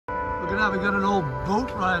at that, we got an old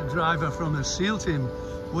boat ride driver from the SEAL team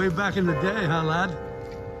way back in the day, huh, lad?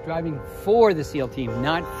 Driving for the SEAL team,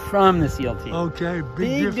 not from the SEAL team. Okay,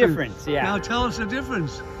 big difference. Yeah. Now tell us the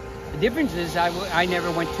difference. The difference is I never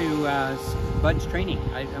went to Bud's training.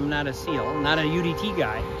 I'm not a SEAL, not a UDT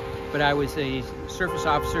guy, but I was a surface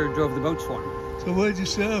officer, drove the boats for him. So where did you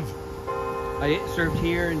serve? I served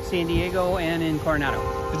here in San Diego and in Coronado.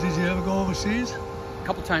 Did you ever go overseas? A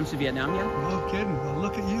couple times to Vietnam, yeah. No kidding. Well,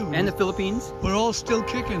 look at you. And the Philippines. We're all still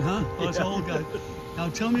kicking, huh? Us old guys. Now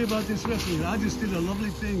tell me about this restaurant. I just did a lovely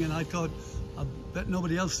thing and I thought, I bet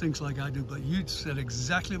nobody else thinks like I do, but you said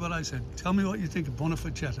exactly what I said. Tell me what you think of BONA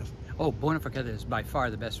FORCHETTA. Oh, BONA FORCHETTA is by far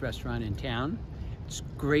the best restaurant in town. It's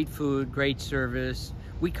great food, great service.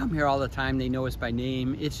 We come here all the time. They know us by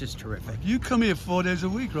name. It's just terrific. You come here 4 days a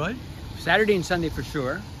week, right? Saturday and Sunday for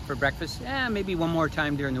sure, for breakfast. Maybe one more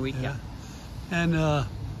time during the week, yeah. And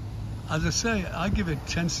as I say, I give it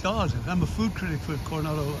 10 stars. I'm a food critic for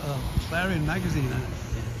Coronado Clarion magazine. And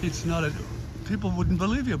it's not a, people wouldn't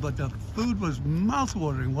believe you, but the food was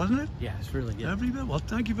mouth-watering, wasn't it? Yeah, it's really good. Every bit. Well,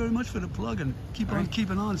 thank you very much for the plug, and keep on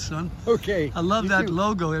keeping on, son. Okay. I love that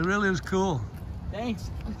logo. It really is cool.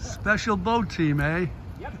 Thanks. Special boat team, eh?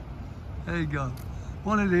 Yep. There you go.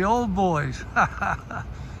 One of the old boys.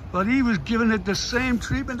 But he was giving it the same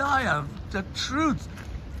treatment I have. The truth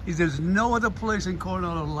is there's no other place in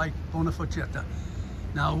Coronado like BONA FORCHETTA.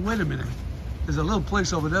 Now, wait a minute. There's a little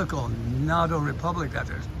place over there called Nardo Republic that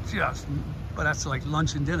is just, but that's like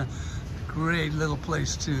lunch and dinner. Great little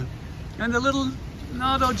place too. And the little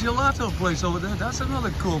Nardo Gelato place over there, that's another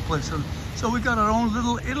cool place. So we got our own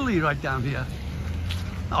little Italy right down here.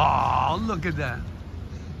 Oh, look at that.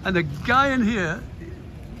 And the guy in here,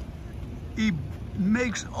 he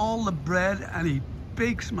makes all the bread and he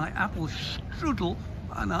bakes my apple strudel,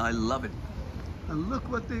 and I love it. And look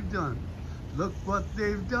what they've done. Look what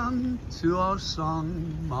they've done to our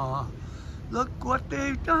song, Ma. Look what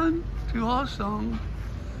they've done to our song.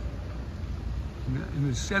 And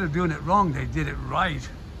instead of doing it wrong, they did it right.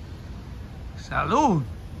 Salud.